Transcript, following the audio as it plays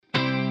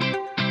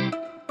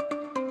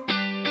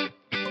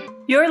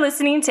You're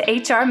listening to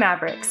HR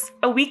Mavericks,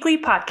 a weekly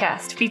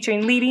podcast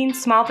featuring leading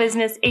small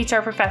business HR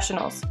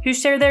professionals who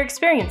share their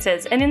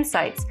experiences and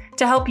insights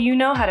to help you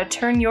know how to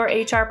turn your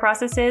HR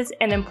processes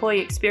and employee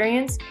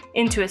experience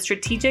into a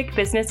strategic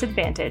business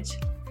advantage.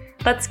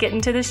 Let's get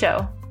into the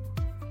show.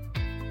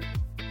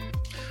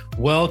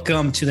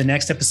 Welcome to the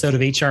next episode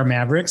of HR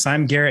Mavericks.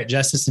 I'm Garrett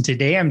Justice, and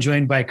today I'm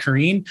joined by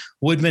Kareen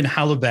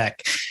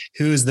Woodman-Holoubek,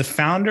 who is the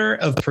founder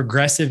of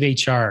Progressive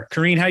HR.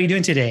 Kareen, how are you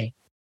doing today?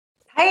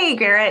 Hey,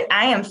 Garrett.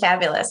 I am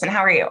fabulous. And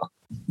how are you?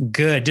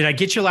 Good. Did I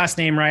get your last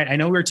name right? I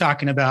know we were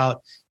talking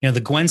about,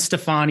 the Gwen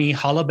Stefani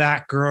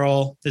Holoubek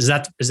girl. Is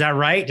that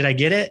right? Did I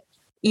get it?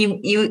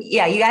 You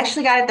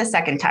actually got it the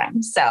second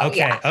time. So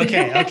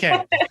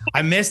okay.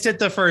 I missed it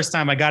the first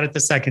time. I got it the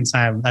second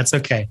time. That's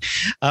okay.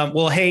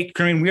 Well, hey,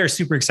 Kareen, we are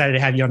super excited to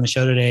have you on the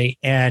show today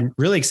and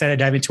really excited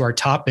to dive into our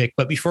topic.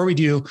 But before we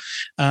do,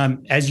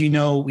 as you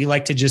know, we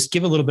like to just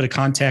give a little bit of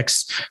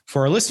context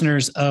for our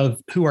listeners of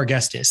who our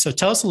guest is. So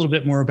tell us a little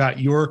bit more about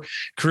your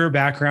career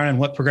background and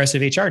what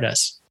Progressive HR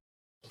does.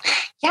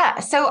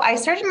 Yeah. So I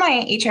started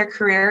my HR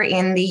career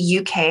in the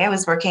UK. I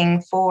was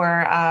working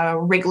for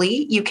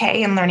Wrigley UK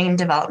in Learning and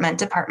Development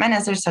Department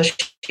as an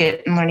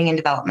associate in Learning and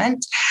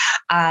Development.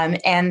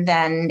 And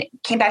then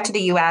came back to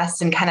the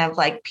US and kind of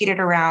like petered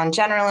around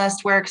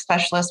generalist work,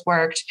 specialist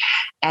worked.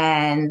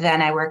 And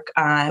then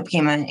I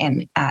became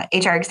an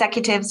HR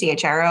executive,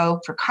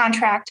 CHRO for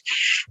contract.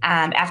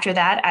 After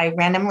that, I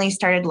randomly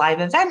started live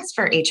events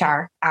for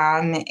HR.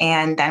 And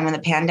then when the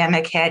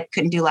pandemic hit,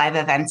 couldn't do live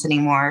events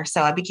anymore.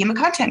 So I became a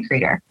content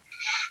creator.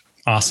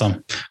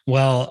 Awesome.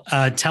 Well,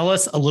 tell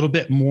us a little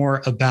bit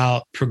more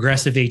about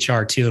Progressive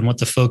HR too, and what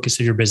the focus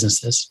of your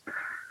business is.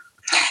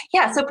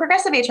 Yeah, so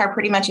Progressive HR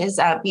pretty much is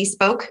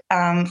bespoke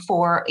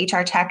for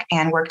HR tech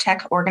and work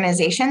tech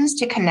organizations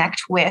to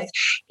connect with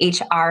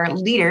HR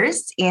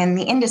leaders in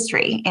the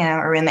industry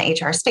or in the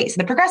HR space,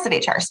 the progressive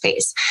HR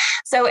space.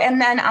 So, and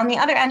then on the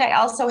other end, I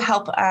also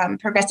help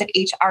progressive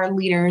HR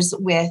leaders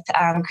with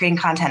creating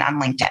content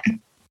on LinkedIn.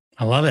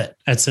 I love it.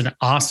 That's an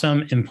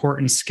awesome,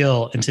 important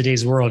skill in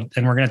today's world.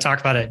 And we're going to talk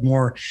about it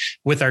more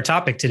with our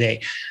topic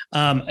today.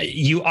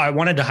 I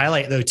wanted to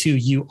highlight though, too,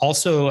 you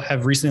also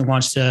have recently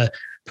launched a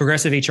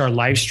Progressive HR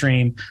live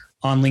stream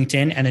on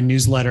LinkedIn and a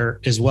newsletter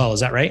as well.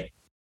 Is that right?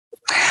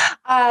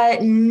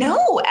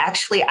 No,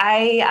 actually,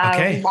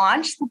 I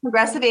launched the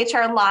Progressive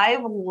HR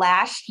Live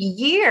last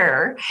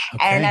year,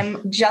 and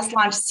I'm just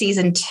launched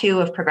season 2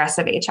 of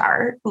Progressive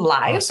HR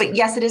Live. Awesome. But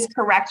yes, it is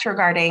correct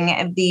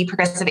regarding the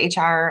Progressive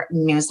HR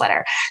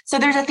newsletter. So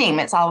there's a theme.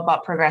 It's all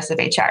about Progressive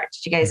HR.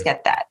 Did you guys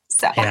get that?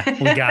 So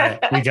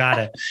yeah, we got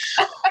it.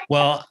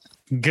 Well,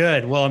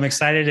 good. Well, I'm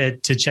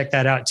excited to check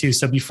that out too.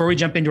 So before we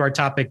jump into our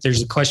topic,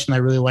 there's a question I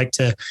really like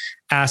to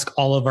ask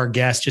all of our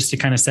guests just to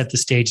kind of set the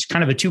stage,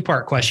 kind of a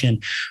 2-part question.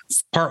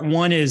 Part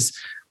 1 is,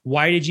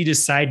 why did you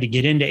decide to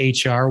get into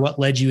HR? What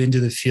led you into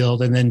the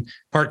field? And then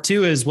part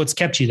 2 is, what's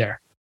kept you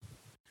there?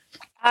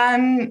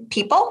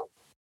 People.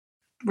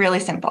 Really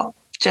simple.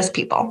 Just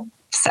people.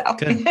 So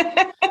good.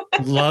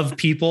 Love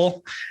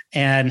people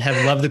and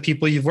have loved the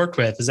people you've worked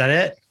with. Is that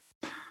it?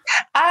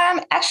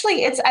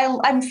 Actually,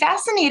 I'm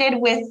fascinated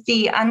with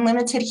the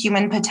unlimited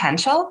human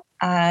potential.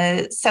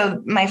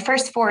 So my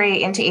first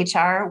foray into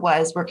HR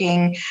was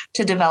working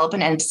to develop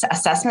an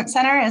assessment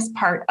center as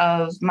part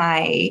of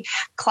my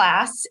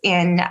class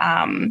in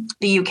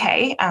the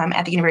UK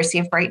at the University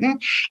of Brighton.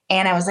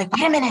 And I was like,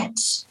 wait a minute.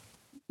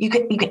 You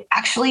could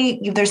actually,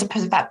 there's a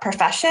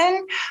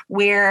profession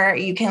where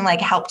you can like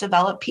help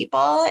develop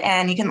people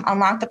and you can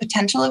unlock the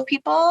potential of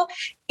people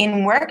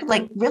in work.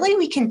 Like, really,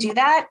 we can do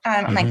that.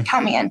 I'm like,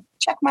 count me in.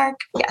 Check mark.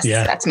 Yes,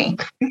 yeah. That's me.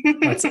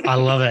 I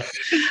love it.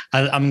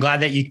 I'm glad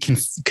that you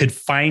could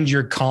find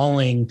your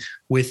calling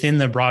within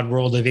the broad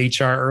world of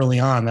HR early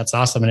on. That's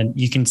awesome. And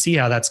you can see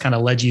how that's kind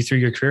of led you through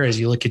your career as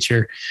you look at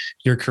your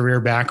career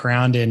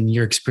background and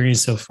your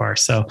experience so far.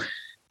 So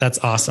that's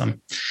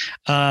awesome.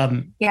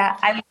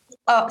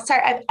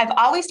 I've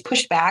always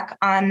pushed back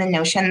on the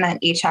notion that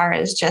HR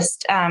is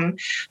just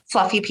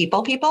fluffy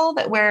people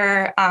that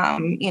wear,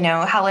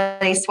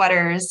 holiday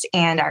sweaters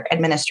and our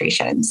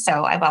administration.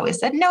 So I've always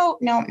said, no,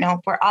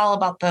 we're all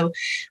about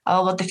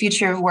the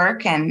future of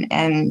work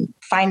and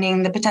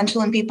finding the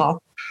potential in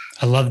people.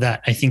 I love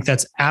that. I think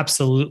that's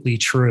absolutely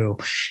true.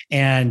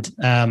 And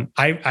I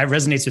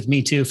resonates with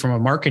me too, from a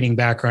marketing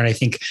background. I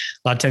think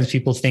a lot of times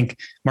people think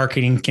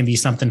marketing can be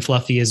something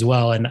fluffy as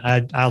well. And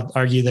I'll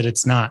argue that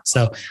it's not.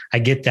 So I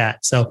get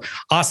that. So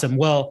awesome.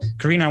 Well,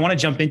 Kareen, I want to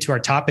jump into our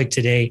topic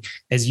today.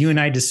 As you and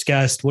I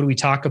discussed, what do we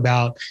talk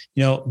about?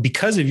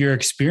 Because of your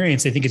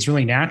experience, I think it's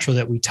really natural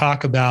that we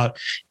talk about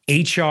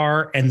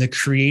HR and the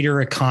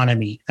creator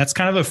economy. That's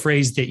kind of a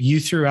phrase that you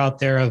threw out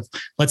there of,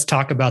 let's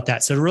talk about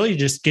that. So really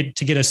just get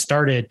us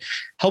started,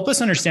 help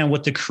us understand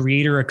what the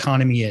creator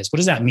economy is. What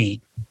does that mean?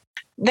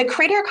 The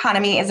creator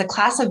economy is a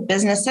class of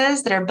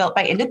businesses that are built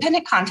by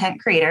independent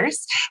content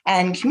creators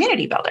and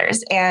community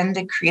builders. And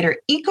the creator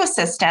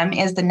ecosystem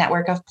is the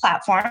network of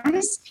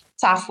platforms,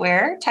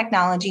 software,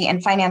 technology,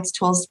 and finance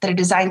tools that are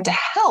designed to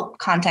help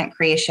content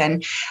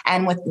creation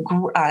and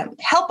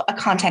help a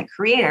content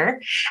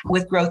creator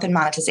with growth and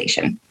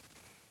monetization.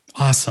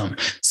 Awesome.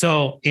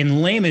 So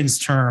in layman's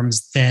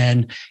terms,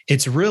 then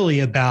it's really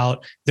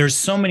about there's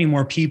so many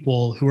more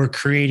people who are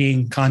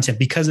creating content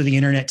because of the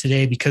internet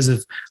today, because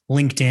of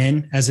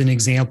LinkedIn as an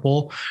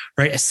example,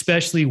 right?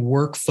 Especially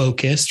work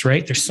focused,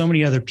 right? There's so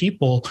many other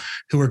people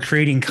who are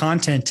creating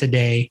content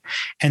today.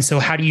 And so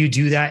how do you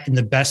do that in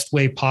the best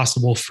way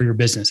possible for your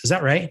business? Is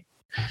that right?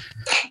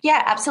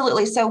 Yeah,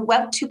 absolutely. So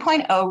Web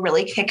 2.0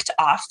 really kicked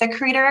off the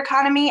creator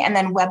economy, and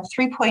then Web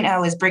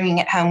 3.0 is bringing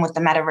it home with the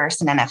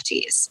metaverse and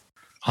NFTs.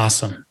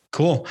 Awesome.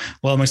 Cool.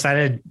 Well, I'm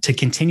excited to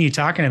continue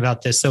talking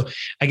about this. So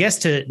I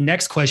guess the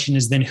next question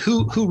is then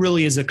who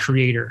really is a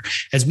creator?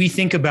 As we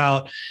think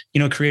about,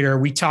 creator, are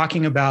we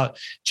talking about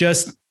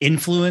just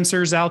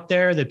influencers out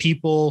there, the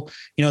people,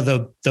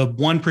 the 1%,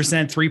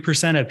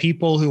 3% of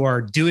people who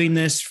are doing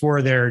this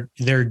for their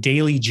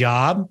daily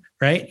job,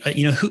 right?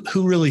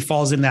 Who really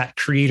falls in that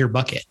creator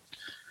bucket?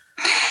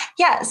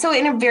 Yeah. So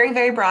in a very,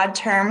 very broad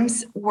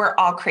terms, we're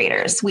all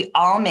creators. We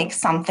all make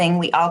something.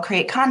 We all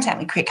create content.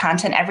 We create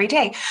content every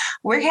day.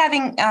 We're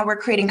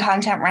creating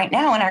content right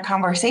now in our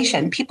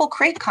conversation. People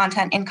create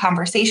content in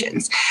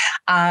conversations.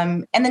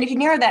 And then if you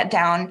narrow that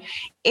down,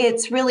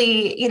 it's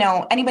really,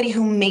 anybody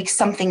who makes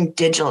something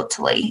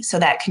digitally. So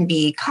that can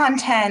be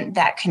content,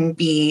 that can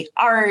be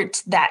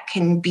art, that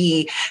can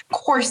be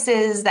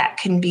courses, that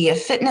can be a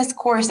fitness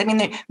course.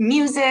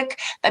 Music.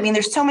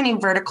 There's so many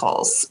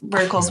verticals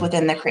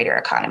within the creator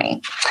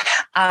economy.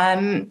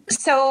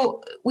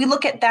 So we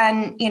look at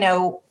then,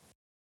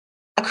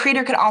 a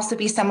creator could also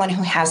be someone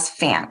who has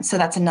fans. So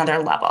that's another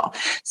level.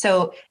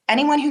 So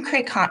anyone who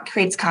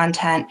creates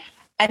content,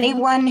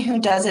 anyone who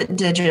does it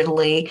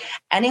digitally,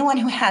 anyone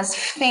who has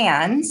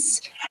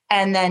fans,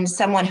 and then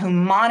someone who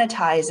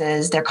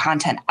monetizes their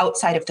content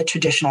outside of the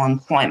traditional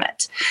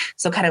employment.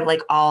 So kind of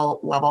like all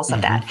levels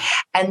of that.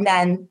 And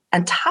then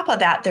on top of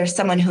that, there's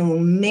someone who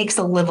makes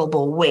a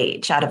livable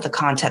wage out of the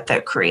content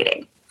they're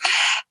creating.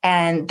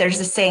 And there's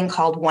a saying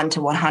called 1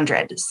 to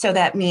 100. So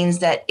that means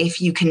that if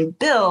you can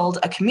build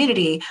a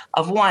community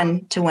of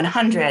 1 to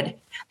 100,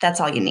 that's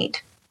all you need.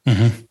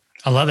 Mm-hmm.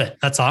 I love it.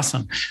 That's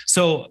awesome.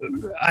 So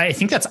I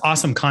think that's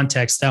awesome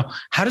context. Now,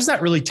 how does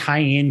that really tie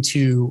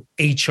into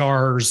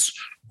HR's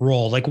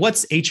role? Like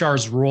what's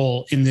HR's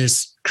role in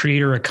this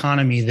creator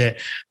economy that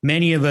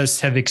many of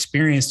us have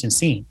experienced and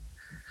seen?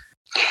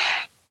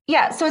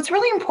 Yeah, so it's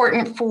really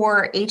important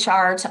for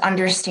HR to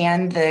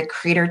understand the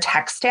creator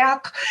tech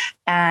stack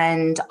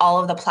and all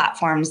of the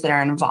platforms that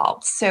are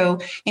involved. So,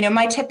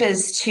 my tip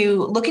is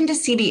to look into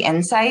CB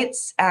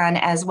Insights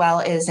and as well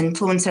as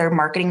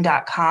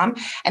influencermarketing.com.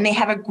 And they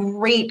have a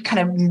great kind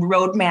of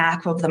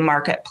roadmap of the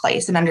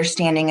marketplace and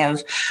understanding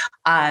of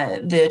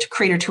the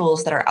creator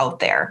tools that are out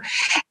there.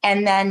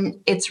 And then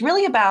it's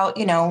really about,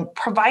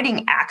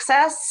 providing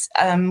access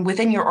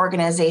within your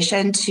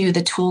organization to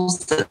the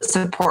tools that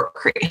support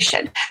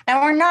creation.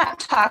 Now, we're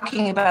not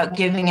talking about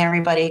giving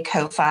everybody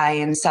Ko-Fi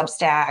and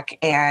Substack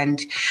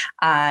and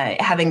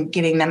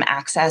giving them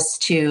access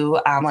to,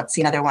 let's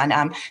see another one,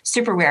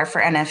 Superware for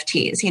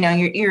NFTs.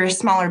 You're a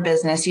smaller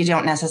business. You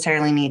don't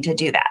necessarily need to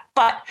do that.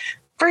 But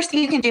first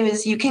thing you can do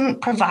is you can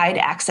provide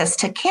access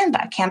to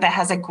Canva. Canva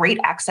has a great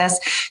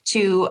access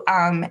to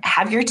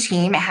have your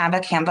team have a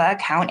Canva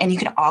account, and you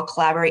can all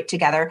collaborate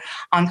together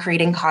on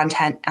creating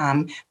content,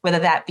 whether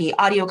that be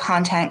audio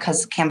content,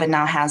 because Canva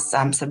now has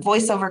some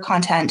voiceover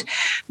content,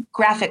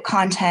 graphic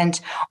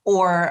content,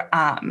 or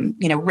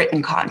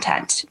written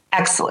content.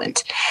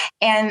 Excellent.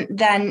 And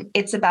then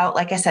it's about,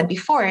 like I said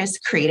before, is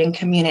creating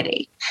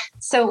community.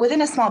 So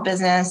within a small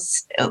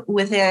business,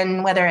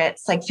 within whether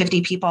it's like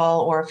 50 people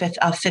or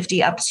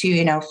 50 up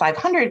to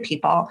 500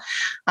 people,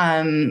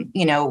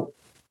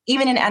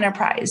 even in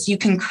enterprise, you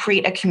can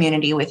create a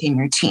community within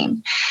your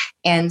team.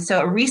 And so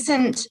a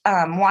recent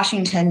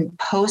Washington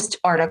Post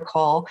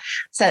article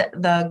said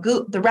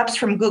the reps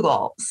from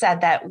Google said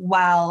that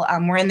while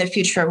we're in the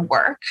future of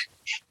work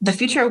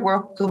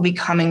will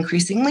become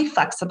increasingly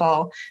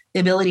flexible. The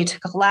ability to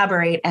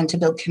collaborate and to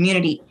build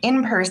community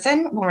in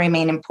person will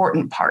remain an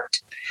important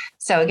part.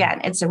 So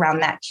again, it's around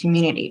that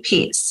community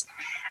piece.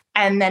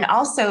 And then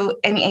also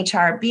in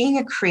HR, being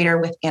a creator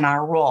within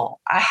our role.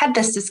 I had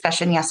this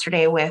discussion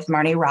yesterday with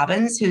Marnie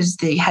Robbins, who's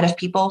the head of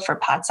people for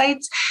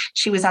Podsights.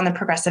 She was on the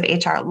Progressive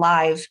HR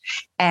Live,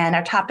 and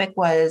our topic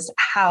was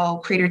how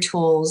creator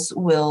tools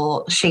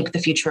will shape the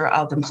future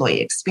of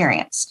employee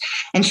experience.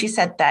 And she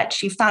said that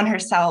she found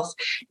herself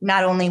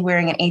not only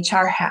wearing an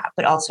HR hat,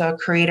 but also a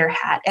creator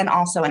hat and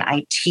also an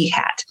IT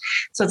hat.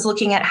 So it's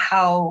looking at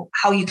how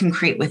you can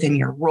create within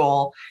your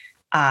role.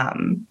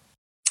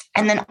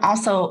 And then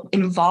also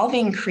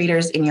involving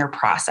creators in your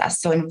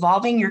process. So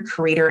involving your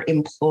creator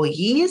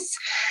employees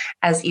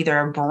as either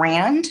a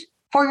brand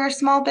for your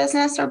small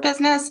business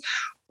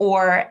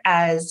or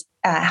as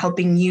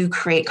helping you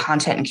create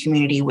content and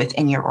community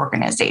within your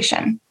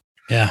organization.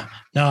 Yeah,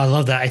 no, I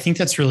love that. I think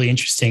that's really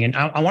interesting. And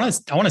I want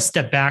to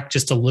step back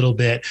just a little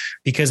bit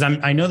because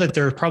I know that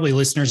there are probably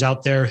listeners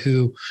out there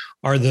who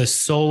are the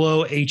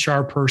solo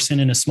HR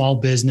person in a small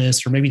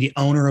business, or maybe the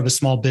owner of a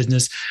small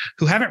business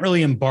who haven't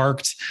really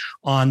embarked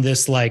on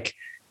this like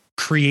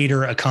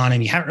creator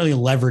economy, haven't really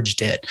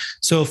leveraged it.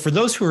 So for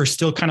those who are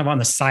still kind of on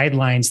the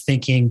sidelines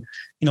thinking,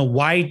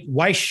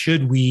 why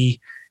should we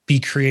be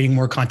creating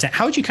more content?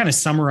 How would you kind of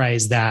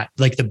summarize that,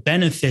 like the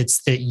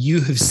benefits that you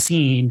have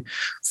seen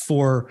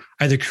for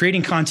either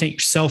creating content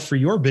yourself for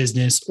your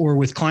business or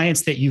with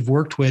clients that you've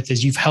worked with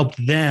as you've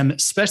helped them,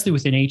 especially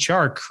within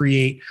HR,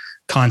 create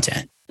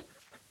content?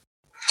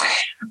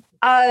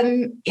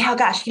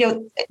 Gosh,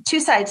 two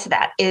sides to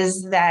that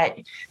is that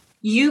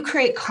you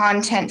create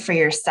content for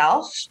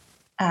yourself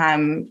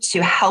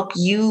to help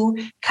you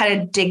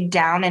kind of dig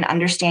down and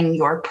understand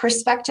your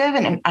perspective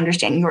and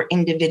understand your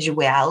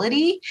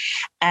individuality.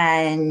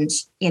 And,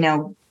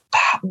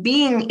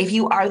 if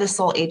you are the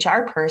sole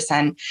HR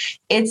person,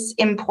 it's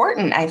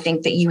important, I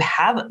think, that you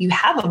have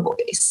a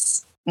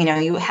voice.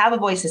 You have a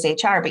voice as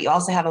HR, but you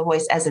also have a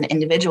voice as an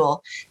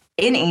individual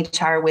in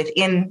HR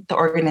within the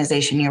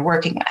organization you're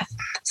working with.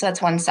 So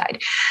that's one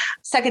side.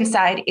 Second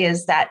side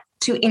is that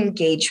to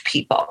engage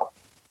people.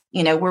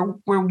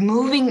 We're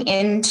moving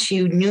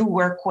into new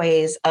work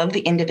ways of the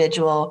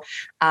individual,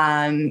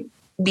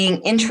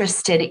 being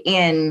interested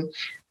in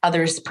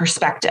others'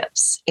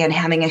 perspectives and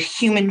having a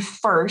human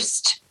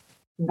first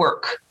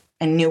work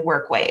and new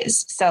work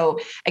ways. So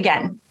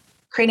again,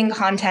 creating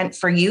content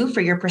for you,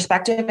 for your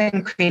perspective,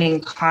 and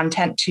creating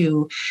content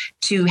to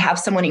have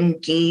someone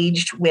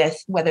engaged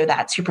with, whether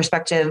that's your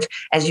perspective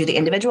as you, the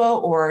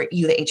individual, or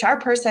you, the HR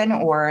person,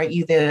 or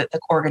you, the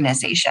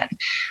organization.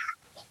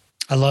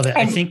 I love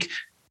it.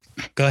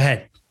 Go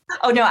ahead.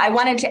 Oh, no, I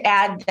wanted to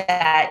add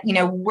that,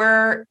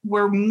 we're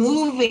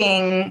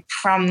moving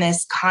from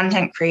this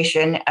content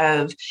creation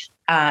of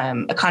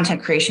a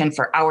content creation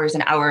for hours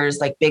and hours,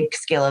 like big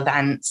scale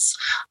events,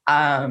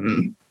 hour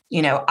and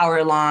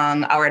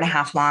a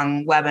half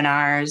long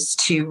webinars,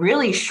 to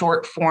really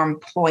short form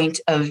point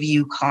of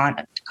view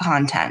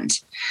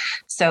content.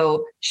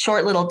 So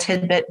short little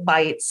tidbit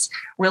bites,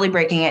 really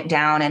breaking it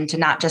down into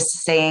not just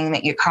saying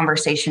that your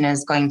conversation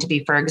is going to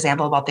be, for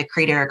example, about the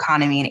creator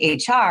economy in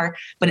HR,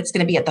 but it's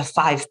going to be at the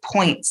 5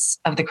 points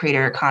of the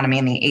creator economy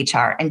in the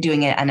HR, and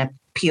doing it on a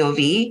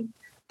POV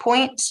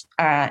point.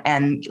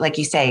 And like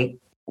you say,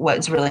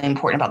 what's really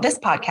important about this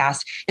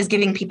podcast is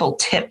giving people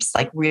tips,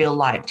 like real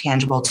live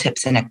tangible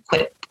tips in a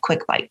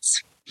quick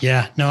bites.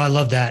 Yeah, no, I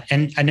love that.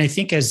 And I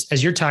think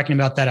as you're talking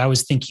about that, I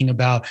was thinking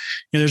about,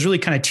 there's really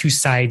kind of two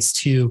sides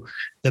to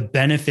the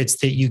benefits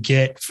that you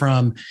get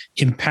from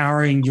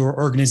empowering your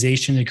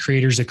organization and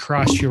creators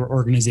across your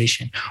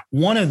organization.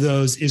 One of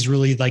those is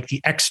really like the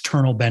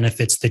external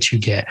benefits that you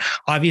get.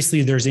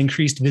 Obviously, there's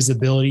increased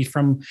visibility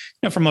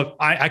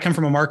I come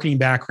from a marketing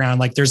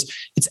background.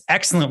 It's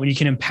excellent when you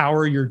can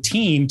empower your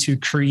team to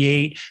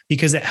create,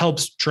 because it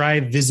helps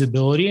drive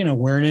visibility and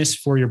awareness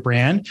for your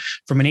brand.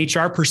 From an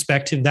HR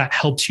perspective, that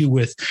helps you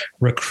with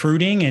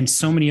recruiting and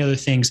so many other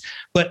things.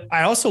 But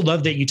I also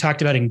love that you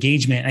talked about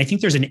engagement. I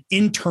think there's an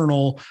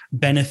internal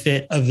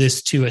benefit of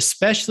this too,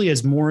 especially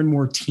as more and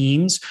more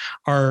teams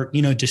are,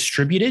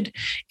 distributed.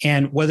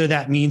 And whether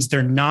that means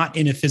they're not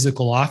in a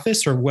physical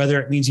office, or whether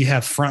it means you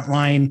have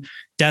frontline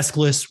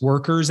deskless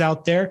workers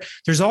out there,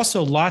 there's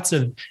also lots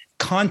of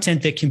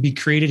content that can be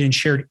created and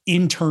shared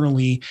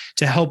internally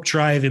to help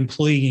drive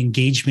employee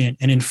engagement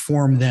and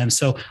inform them.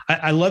 So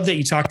I love that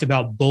you talked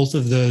about both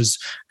of those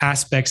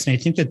aspects. And I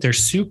think that they're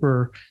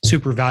super,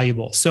 super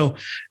valuable. So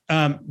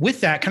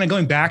with that, kind of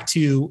going back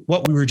to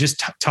what we were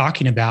just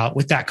talking about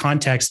with that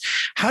context,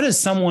 how does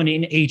someone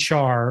in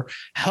HR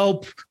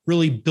help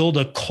really build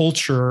a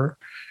culture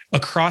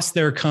across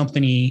their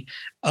company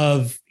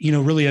of,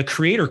 really a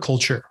creator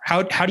culture?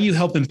 How do you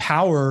help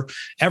empower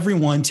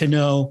everyone to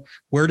know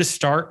where to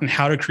start and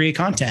how to create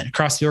content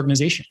across the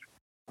organization?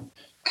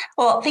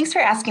 Well, thanks for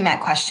asking that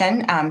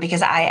question,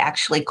 because I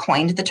actually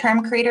coined the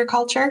term creator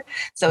culture.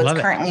 So it's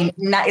currently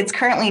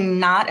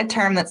not a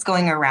term that's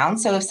going around.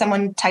 So if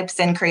someone types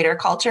in creator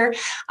culture,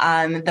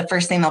 the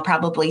first thing they'll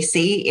probably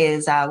see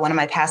is one of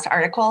my past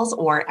articles,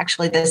 or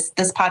actually this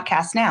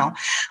podcast now.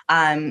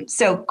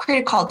 So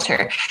creator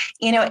culture,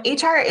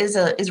 HR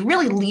is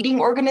really leading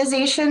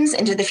organizations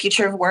into the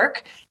future of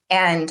work.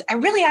 And I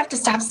really have to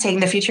stop saying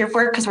the future of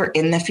work, because we're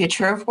in the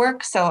future of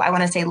work. So I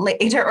want to say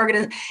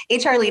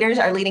HR leaders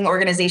are leading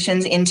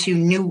organizations into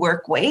new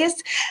work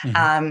ways.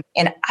 Mm-hmm.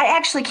 And I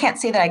actually can't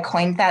say that I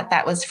coined that.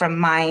 That was from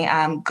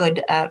my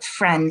good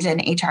friend and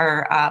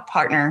HR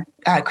partner,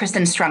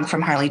 Kristen Strunk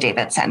from Harley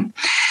Davidson.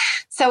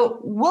 So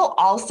we'll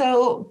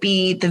also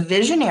be the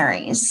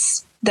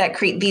visionaries that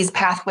create these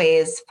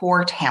pathways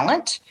for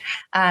talent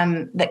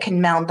that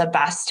can meld the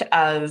best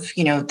of,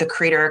 the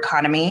creator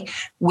economy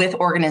with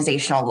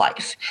organizational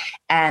life.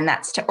 And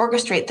that's to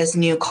orchestrate this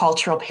new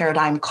cultural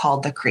paradigm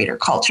called the creator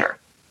culture.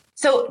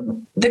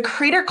 So the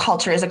creator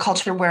culture is a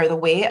culture where the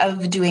way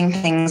of doing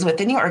things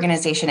within the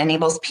organization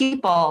enables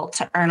people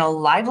to earn a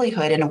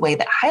livelihood in a way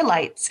that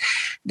highlights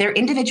their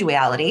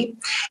individuality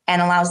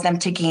and allows them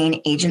to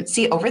gain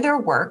agency over their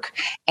work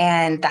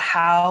and the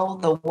how,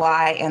 the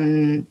why,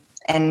 and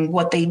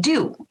what they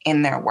do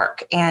in their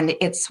work. And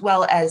it's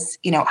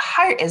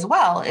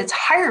it's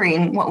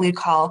hiring what we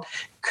call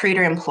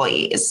creator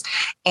employees.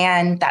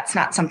 And that's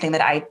not something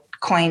that I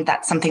coined.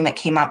 That's something that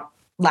came up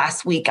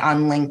last week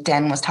on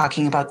LinkedIn, was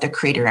talking about the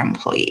creator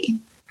employee.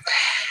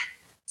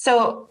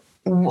 So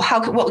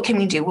what can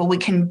we do? Well, we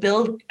can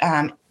build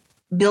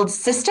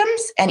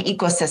systems and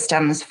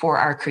ecosystems for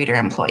our creator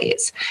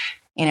employees,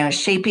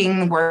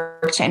 shaping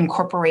work to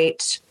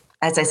incorporate,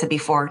 as I said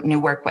before, new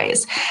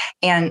workways.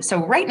 And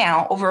so right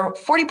now, over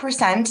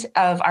 40%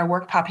 of our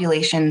work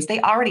populations, they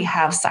already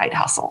have side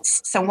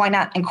hustles. So why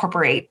not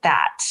incorporate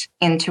that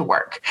into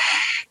work?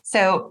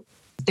 So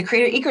the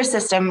creator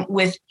ecosystem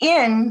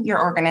within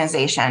your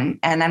organization,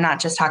 and I'm not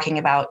just talking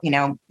about,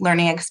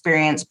 learning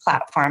experience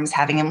platforms,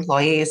 having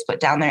employees put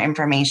down their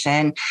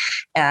information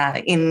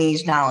in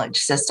these knowledge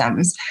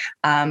systems,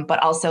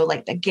 but also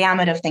like the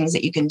gamut of things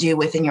that you can do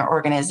within your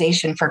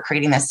organization for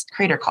creating this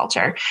creator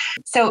culture.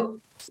 So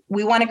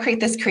we want to create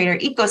this creator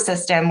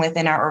ecosystem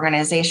within our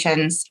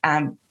organizations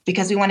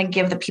because we want to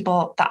give the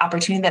people the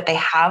opportunity that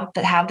have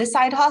the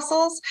side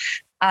hustles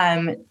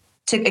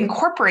to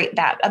incorporate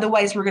that.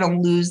 Otherwise, we're going to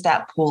lose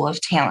that pool of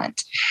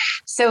talent.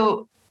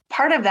 So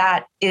part of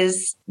that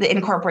is the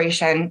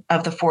incorporation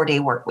of the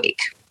 4-day work week.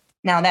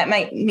 Now, that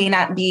may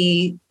not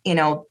be,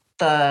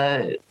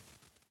 that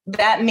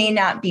may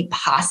not be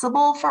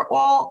possible for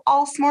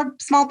all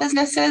small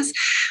businesses,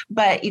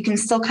 but you can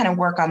still kind of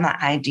work on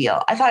that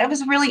ideal. I thought it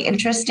was really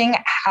interesting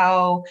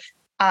how,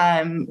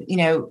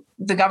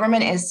 the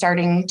government is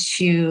starting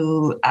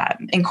to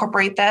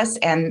incorporate this,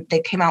 and they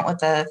came out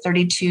with a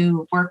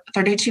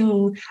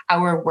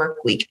 32-hour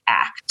work week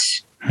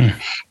act.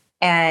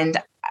 And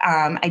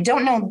I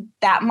don't know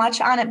that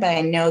much on it, but I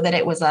know that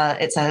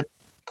it's a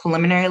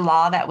preliminary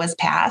law that was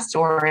passed,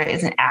 or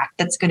is an act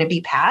that's going to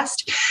be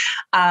passed.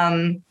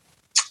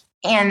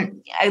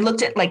 And I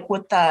looked at like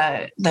what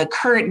the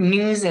current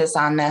news is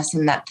on this,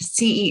 and that the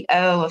CEO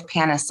of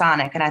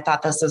Panasonic, and I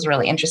thought this was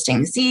really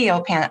interesting. The CEO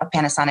of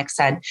Panasonic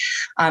said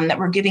that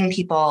we're giving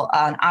people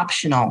an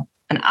optional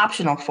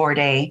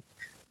 4-day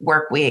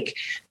work week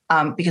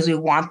because we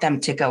want them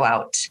to go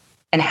out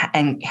and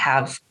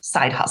have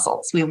side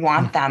hustles. We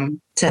want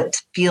them to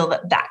feel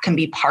that can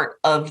be part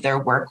of their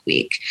work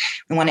week.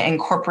 We want to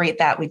incorporate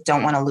that. We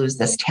don't want to lose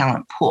this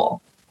talent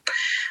pool.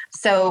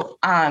 So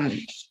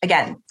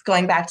again,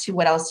 going back to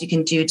what else you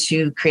can do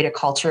to create a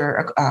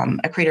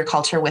creator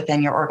culture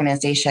within your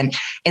organization,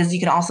 is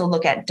you can also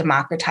look at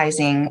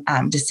democratizing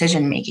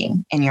decision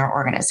making in your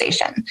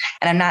organization.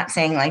 And I'm not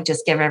saying like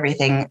just give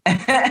everything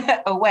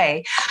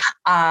away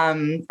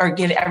or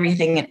give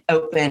everything an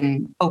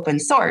open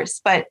source,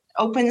 but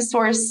open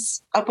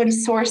source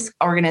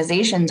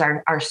organizations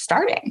are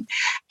starting,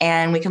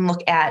 and we can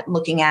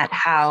looking at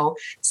how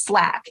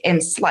Slack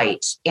and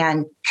Slite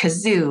and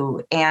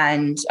Kazoo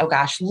and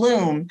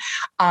Loom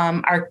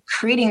are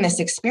creating this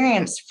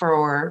experience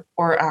for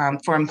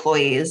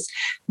employees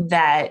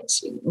that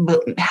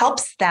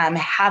helps them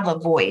have a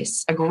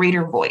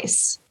greater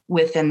voice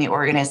within the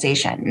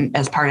organization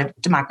as part of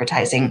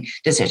democratizing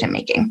decision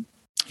making.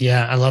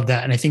 Yeah, I love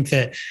that. And I think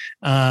that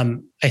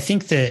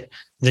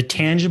the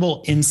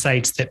tangible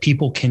insights that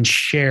people can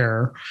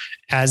share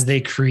as they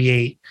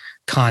create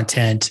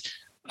content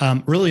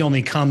really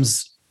only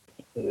comes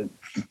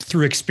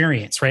through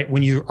experience, right?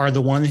 When you are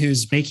the one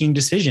who's making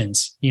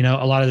decisions, a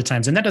lot of the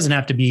times, and that doesn't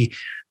have to be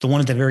the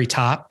one at the very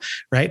top,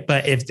 right?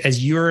 But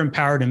as you're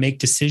empowered to make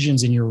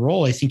decisions in your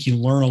role, I think you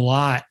learn a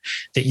lot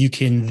that you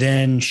can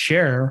then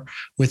share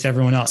with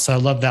everyone else. So I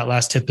love that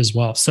last tip as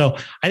well. So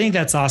I think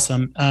that's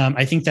awesome.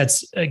 I think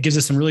gives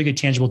us some really good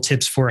tangible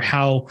tips for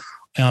how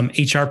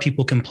HR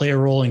people can play a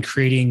role in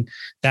creating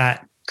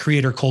that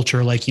creator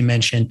culture, like you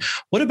mentioned.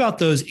 What about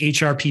those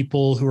HR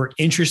people who are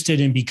interested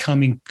in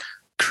becoming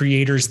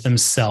creators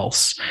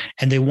themselves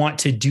and they want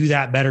to do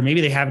that better?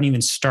 Maybe they haven't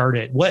even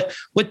started. What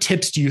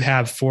tips do you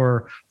have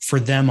for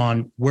them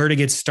on where to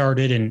get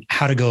started and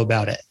how to go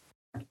about it?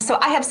 So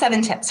I have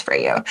 7 tips for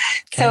you.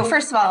 Okay. So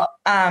first of all,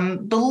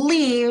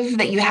 believe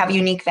that you have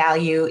unique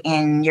value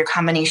in your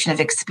combination of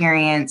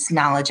experience,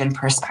 knowledge, and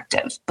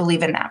perspective.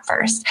 Believe in that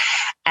first.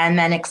 And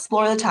then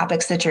explore the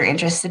topics that you're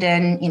interested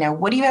in.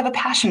 What do you have a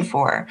passion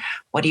for?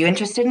 What are you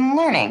interested in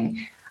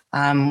learning?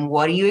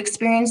 What are you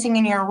experiencing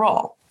in your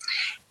role?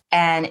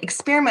 And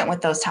experiment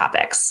with those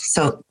topics.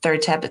 So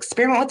third tip,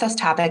 experiment with those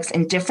topics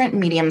in different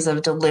mediums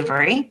of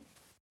delivery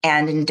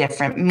and in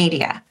different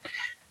media.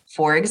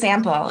 For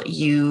example,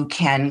 you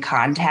can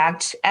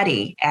contact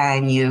Eddie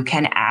and you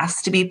can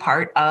ask to be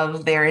part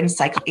of their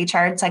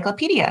HR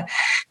encyclopedia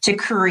to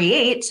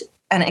create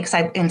an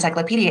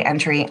encyclopedia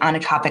entry on a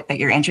topic that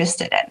you're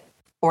interested in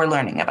or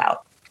learning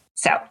about.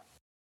 So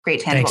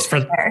great tangible.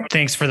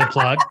 Thanks for the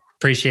plug.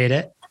 Appreciate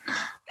it.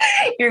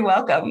 You're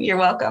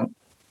welcome.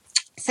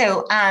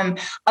 So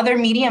other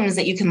mediums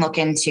that you can look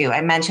into,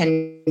 I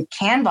mentioned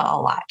Canva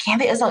a lot.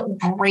 Canva is a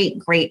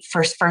great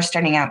first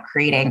starting out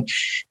creating.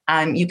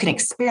 You can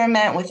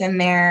experiment within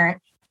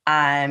there.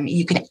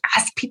 You can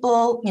ask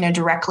people,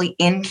 directly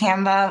in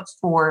Canva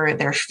for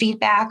their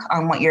feedback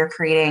on what you're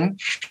creating.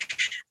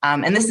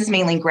 And this is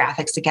mainly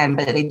graphics again,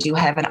 but they do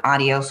have an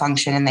audio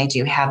function and they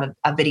do have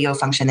a video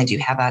function. They do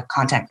have a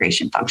content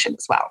creation function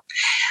as well.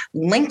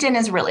 LinkedIn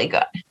is really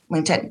good.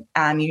 LinkedIn,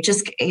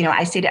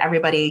 I say to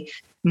everybody,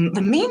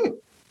 the main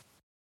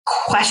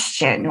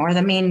question or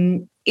the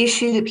main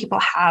issue that people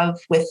have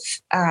with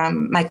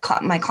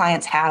my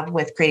clients have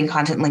with creating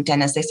content on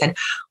LinkedIn is they said,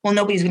 well,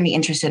 nobody's going to be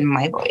interested in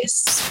my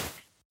voice.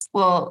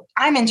 Well,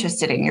 I'm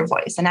interested in your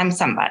voice and I'm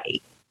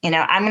somebody.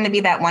 I'm going to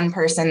be that one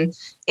person.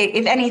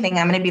 If anything,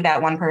 I'm going to be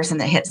that one person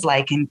that hits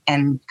like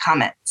and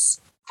comments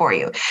for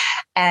you.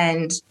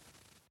 And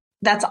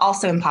that's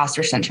also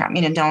imposter syndrome.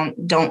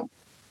 Don't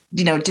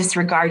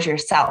disregard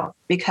yourself,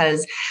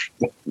 because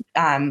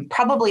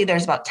probably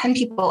there's about 10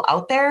 people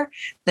out there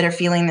that are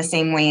feeling the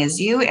same way as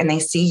you, and they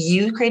see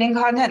you creating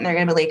content and they're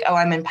going to be like, oh,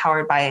 I'm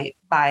empowered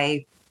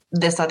by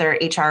this other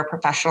HR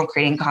professional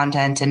creating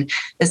content, and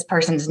this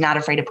person is not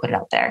afraid to put it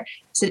out there.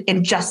 So,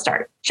 and just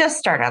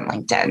start on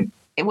LinkedIn.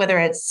 Whether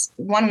it's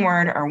one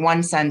word or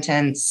one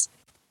sentence,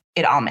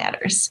 it all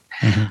matters.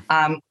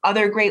 Mm-hmm.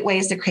 Other great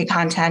ways to create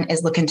content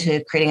is look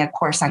into creating a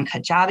course on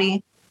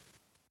Kajabi.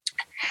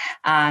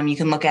 You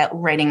can look at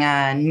writing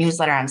a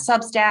newsletter on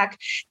Substack.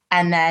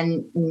 And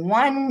then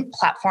one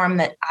platform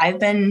that I've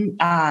been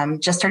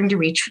just starting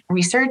to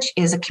research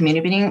is a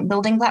community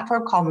building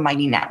platform called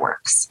Mighty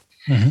Networks.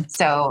 Mm-hmm.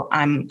 So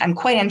I'm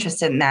quite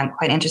interested in that. I'm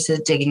quite interested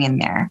in digging in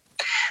there.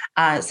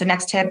 So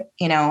next tip,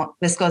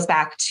 this goes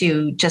back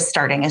to just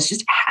starting, is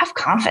just have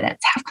confidence.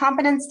 Have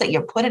confidence that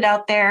you put it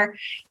out there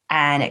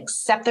and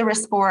accept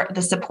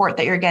the support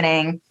that you're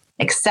getting,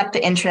 accept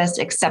the interest,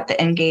 accept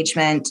the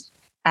engagement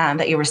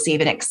that you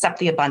receive, and accept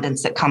the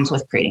abundance that comes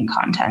with creating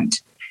content.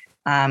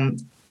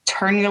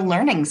 Turn your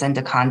learnings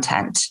into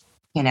content.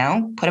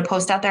 Put a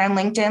post out there on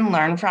LinkedIn,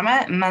 learn from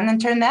it, and then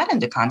turn that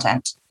into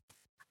content.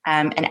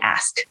 And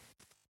ask.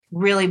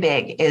 Really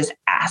big is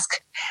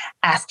ask.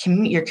 Ask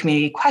your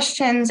community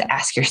questions,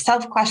 ask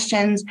yourself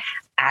questions,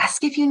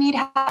 ask if you need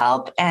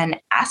help,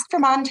 and ask for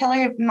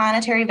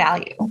monetary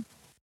value.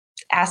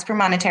 Ask for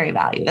monetary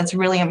value. That's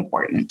really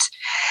important.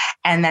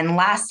 And then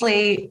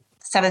lastly,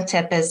 7th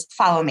tip is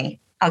follow me.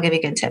 I'll give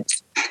you good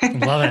tips.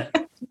 Love it.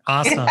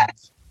 Awesome. Yeah.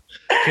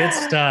 Good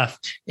stuff.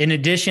 In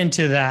addition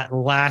to that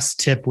last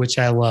tip, which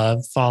I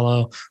love,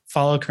 follow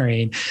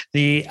Kareen.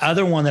 The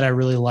other one that I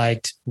really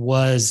liked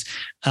was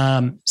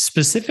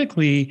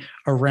specifically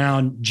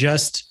around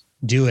just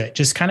do it.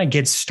 Just kind of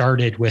get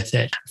started with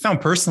it. I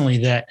found personally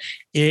that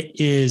it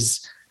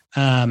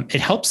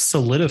helps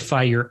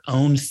solidify your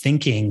own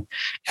thinking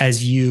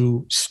as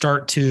you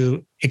start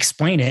to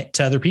explain it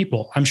to other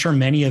people. I'm sure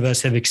many of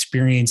us have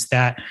experienced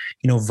that,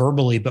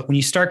 verbally, but when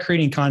you start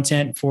creating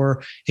content,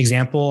 for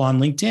example, on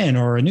LinkedIn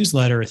or a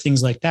newsletter or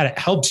things like that, it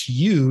helps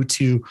you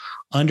to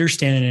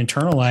understand and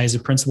internalize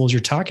the principles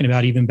you're talking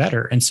about even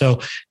better. And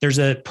so there's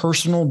a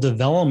personal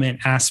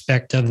development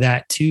aspect of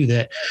that too,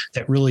 that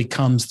really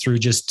comes through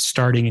just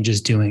starting and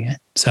just doing it.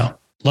 So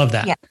love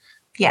that. Yeah.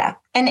 Yeah.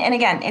 And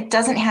again, it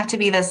doesn't have to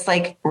be this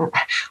like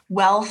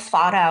well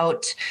thought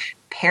out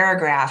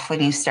paragraph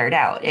when you start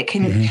out. It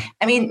can,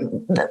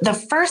 mm-hmm. The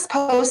first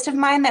post of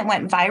mine that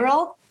went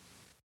viral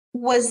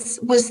was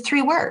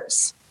 3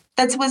 words.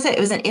 That was it. It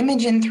was an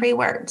image in 3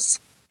 words.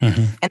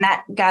 Mm-hmm. And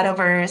that got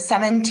over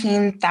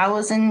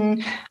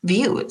 17,000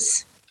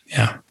 views.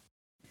 Yeah.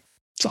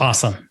 It's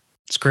awesome.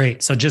 It's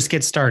great. So just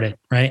get started,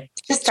 right?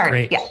 Just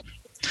start. Yeah.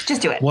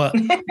 Just do it. Well,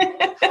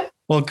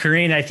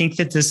 Kareen, I think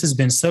that this has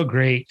been so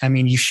great. I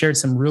mean, you shared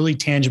some really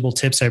tangible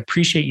tips. I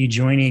appreciate you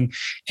joining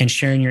and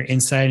sharing your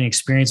insight and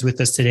experience with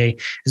us today.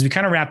 As we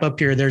kind of wrap up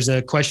here, there's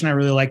a question I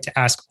really like to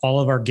ask all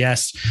of our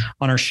guests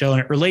on our show,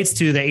 and it relates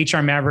to the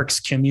HR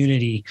Mavericks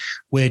community,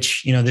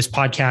 which, this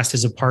podcast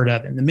is a part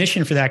of. And the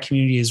mission for that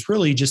community is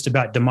really just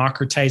about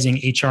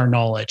democratizing HR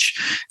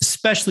knowledge,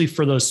 especially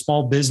for those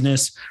small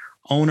business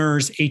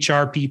owners,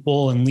 HR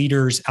people, and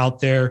leaders out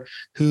there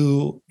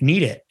who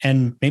need it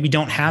and maybe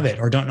don't have it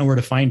or don't know where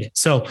to find it.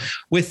 So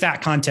with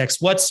that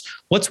context, what's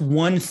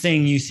one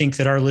thing you think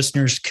that our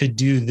listeners could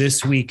do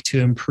this week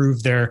to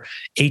improve their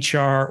HR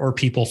or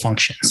people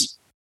functions?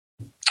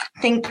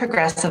 Think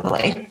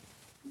progressively.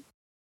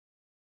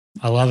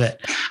 I love it.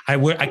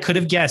 I could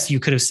have guessed you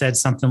could have said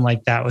something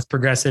like that with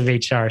progressive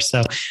HR.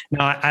 So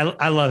no,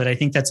 I love it. I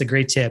think that's a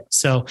great tip.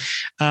 So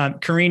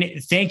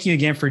Kareen, thank you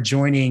again for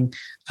joining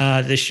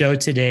the show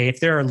today. If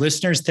there are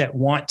listeners that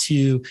want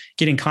to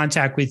get in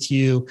contact with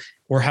you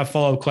or have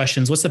follow-up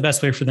questions, what's the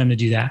best way for them to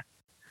do that?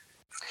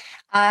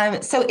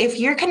 So if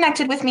you're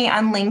connected with me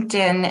on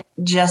LinkedIn,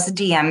 just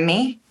DM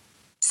me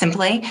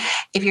simply.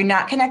 If you're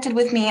not connected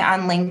with me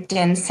on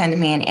LinkedIn, send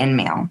me an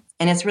email.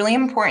 And it's really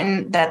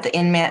important that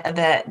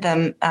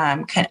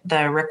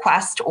the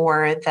request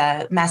or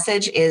the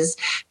message is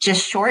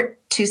just short,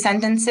 2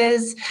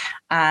 sentences,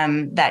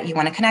 that you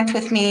want to connect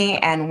with me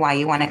and why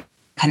you want to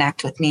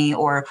connect with me,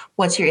 or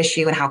what's your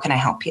issue and how can I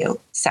help you?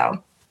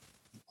 So.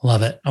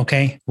 Love it.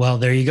 Okay. Well,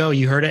 there you go.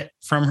 You heard it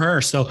from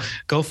her. So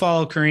go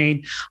follow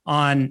Corrine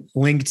on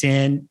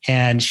LinkedIn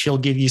and she'll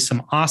give you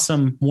some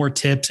awesome more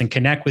tips, and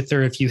connect with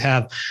her if you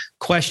have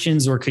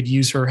questions or could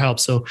use her help.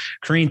 So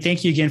Corrine,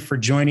 thank you again for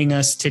joining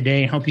us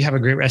today, and hope you have a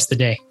great rest of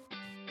the day.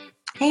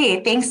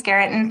 Hey, thanks,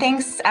 Garrett. And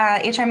thanks,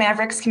 HR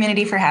Mavericks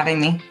community, for having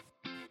me.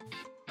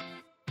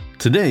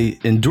 Today,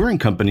 enduring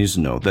companies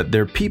know that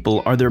their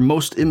people are their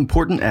most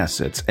important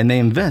assets, and they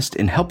invest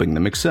in helping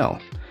them excel.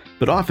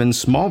 But often,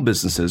 small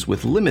businesses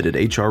with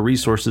limited HR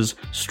resources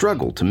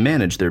struggle to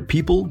manage their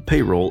people,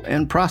 payroll,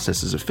 and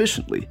processes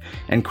efficiently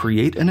and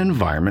create an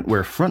environment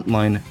where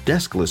frontline,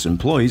 deskless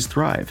employees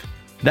thrive.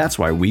 That's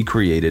why we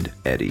created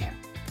Eddy.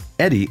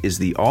 Eddy is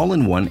the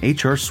all-in-one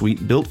HR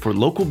suite built for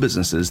local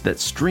businesses that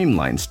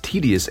streamlines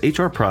tedious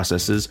HR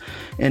processes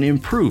and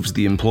improves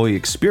the employee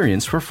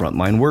experience for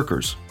frontline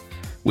workers.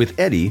 With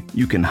Eddy,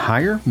 you can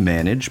hire,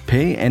 manage,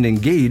 pay, and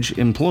engage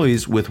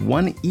employees with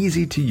one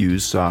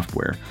easy-to-use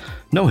software.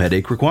 No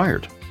headache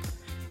required.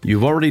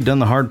 You've already done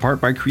the hard part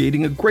by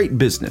creating a great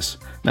business.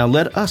 Now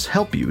let us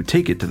help you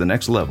take it to the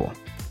next level.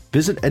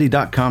 Visit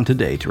Eddy.com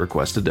today to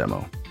request a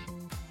demo.